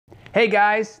Hey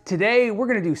guys, today we're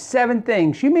going to do 7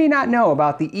 things you may not know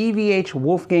about the EVH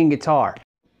Wolfgang guitar.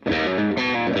 The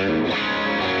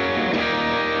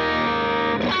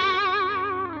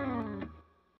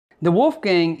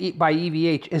Wolfgang by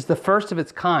EVH is the first of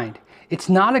its kind. It's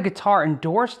not a guitar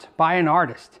endorsed by an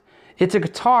artist. It's a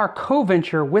guitar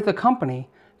co-venture with a company,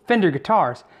 Fender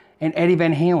Guitars, and Eddie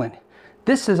Van Halen.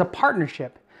 This is a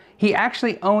partnership. He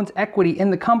actually owns equity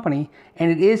in the company, and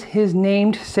it is his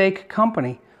namesake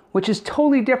company, which is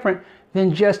totally different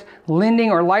than just lending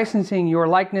or licensing your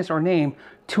likeness or name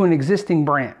to an existing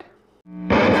brand.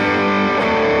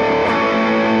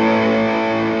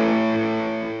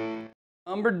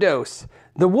 Number dose.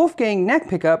 The Wolfgang neck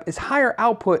pickup is higher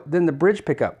output than the bridge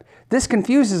pickup. This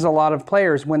confuses a lot of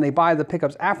players when they buy the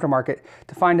pickups aftermarket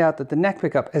to find out that the neck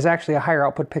pickup is actually a higher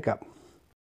output pickup.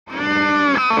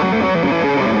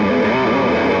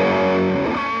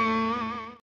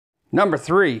 Number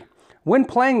 3. When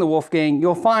playing the Wolfgang,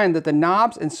 you'll find that the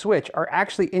knobs and switch are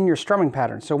actually in your strumming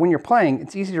pattern. So when you're playing,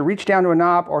 it's easy to reach down to a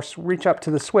knob or reach up to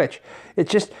the switch.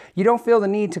 It's just, you don't feel the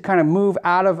need to kind of move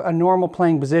out of a normal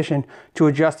playing position to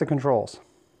adjust the controls.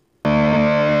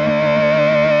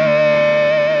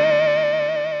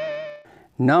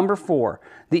 Number 4.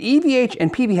 The EVH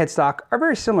and PV headstock are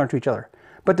very similar to each other.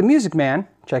 But the Music Man,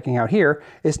 checking out here,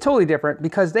 is totally different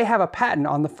because they have a patent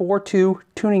on the 4-2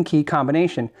 tuning key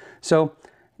combination. So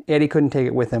Eddie couldn't take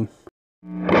it with him.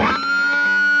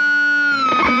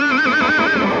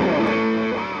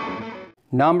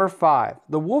 Number 5.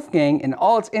 The Wolfgang in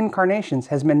all its incarnations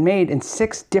has been made in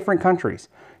 6 different countries: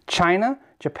 China,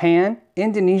 Japan,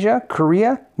 Indonesia,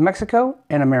 Korea, Mexico,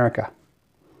 and America.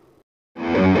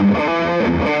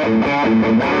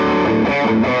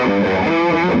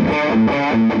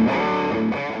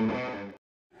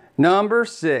 Number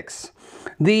 6.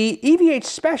 The EVH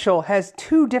Special has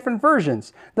 2 different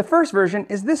versions. The first version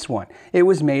is this one. It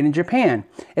was made in Japan.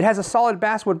 It has a solid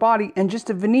basswood body and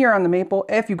just a veneer on the maple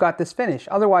if you got this finish.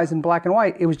 Otherwise, in black and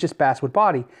white, it was just basswood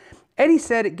body. Eddie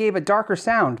said it gave a darker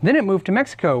sound. Then it moved to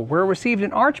Mexico, where it received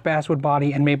an arch basswood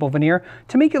body and maple veneer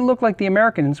to make it look like the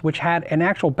Americans, which had an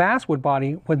actual basswood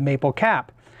body with maple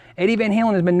cap. Eddie Van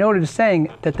Halen has been noted as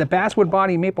saying that the basswood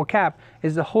body maple cap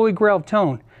is the holy grail of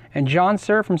tone, and John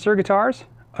Sir from Sir Guitars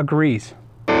agrees.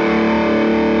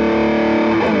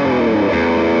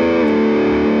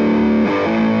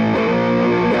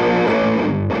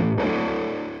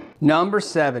 Number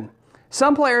 7.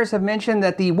 Some players have mentioned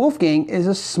that the Wolfgang is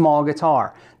a small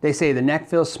guitar. They say the neck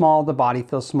feels small, the body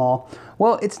feels small.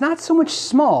 Well, it's not so much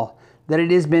small that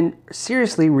it has been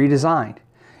seriously redesigned.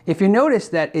 If you notice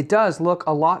that it does look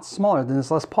a lot smaller than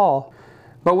this Les Paul,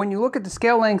 but when you look at the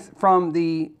scale length from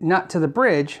the nut to the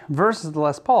bridge versus the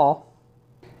Les Paul,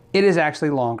 it is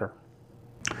actually longer.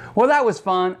 Well, that was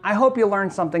fun. I hope you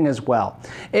learned something as well.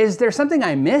 Is there something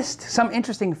I missed? Some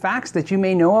interesting facts that you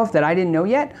may know of that I didn't know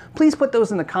yet? Please put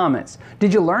those in the comments.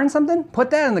 Did you learn something? Put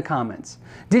that in the comments.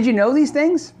 Did you know these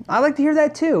things? I like to hear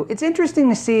that too. It's interesting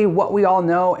to see what we all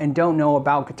know and don't know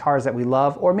about guitars that we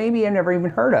love, or maybe I've never even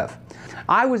heard of.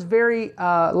 I was very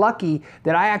lucky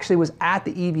that I actually was at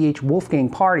the EVH Wolfgang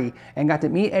party and got to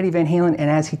meet Eddie Van Halen, and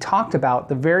as he talked about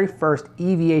the very first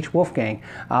EVH Wolfgang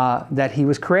that he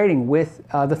was creating with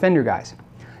the Fender guys.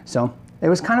 So it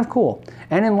was kind of cool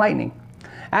and enlightening.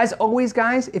 As always,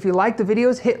 guys, if you like the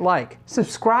videos, hit like.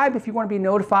 Subscribe if you want to be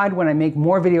notified when I make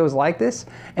more videos like this.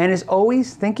 And as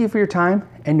always, thank you for your time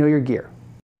and know your gear.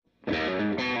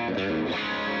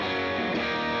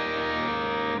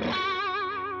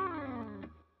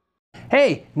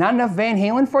 Hey, not enough Van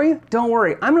Halen for you? Don't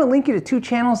worry, I'm going to link you to 2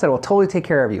 channels that will totally take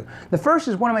care of you. The first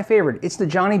is one of my favorite. It's the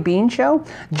Johnny Bean Show.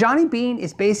 Johnny Bean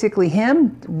is basically him,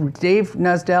 Dave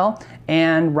Nussdell,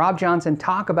 and Rob Johnson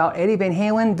talk about Eddie Van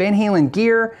Halen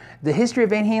gear, the history of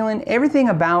Van Halen, everything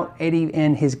about Eddie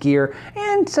and his gear,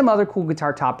 and some other cool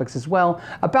guitar topics as well,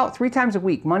 about 3 times a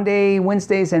week, Monday,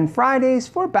 Wednesdays, and Fridays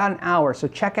for about an hour. So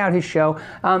check out his show.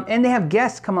 And they have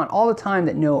guests come on all the time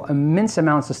that know immense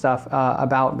amounts of stuff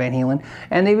about Van Halen.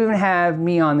 And they even have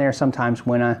me on there sometimes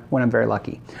when I'm very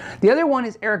lucky. The other one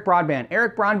is Eric Broadband.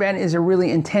 Eric Broadband is a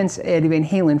really intense Eddie Van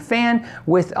Halen fan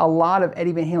with a lot of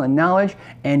Eddie Van Halen knowledge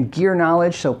and gear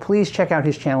knowledge, so please check out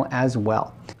his channel as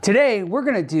well. Today, we're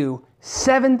going to do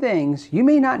 7 things you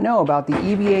may not know about the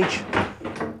EVH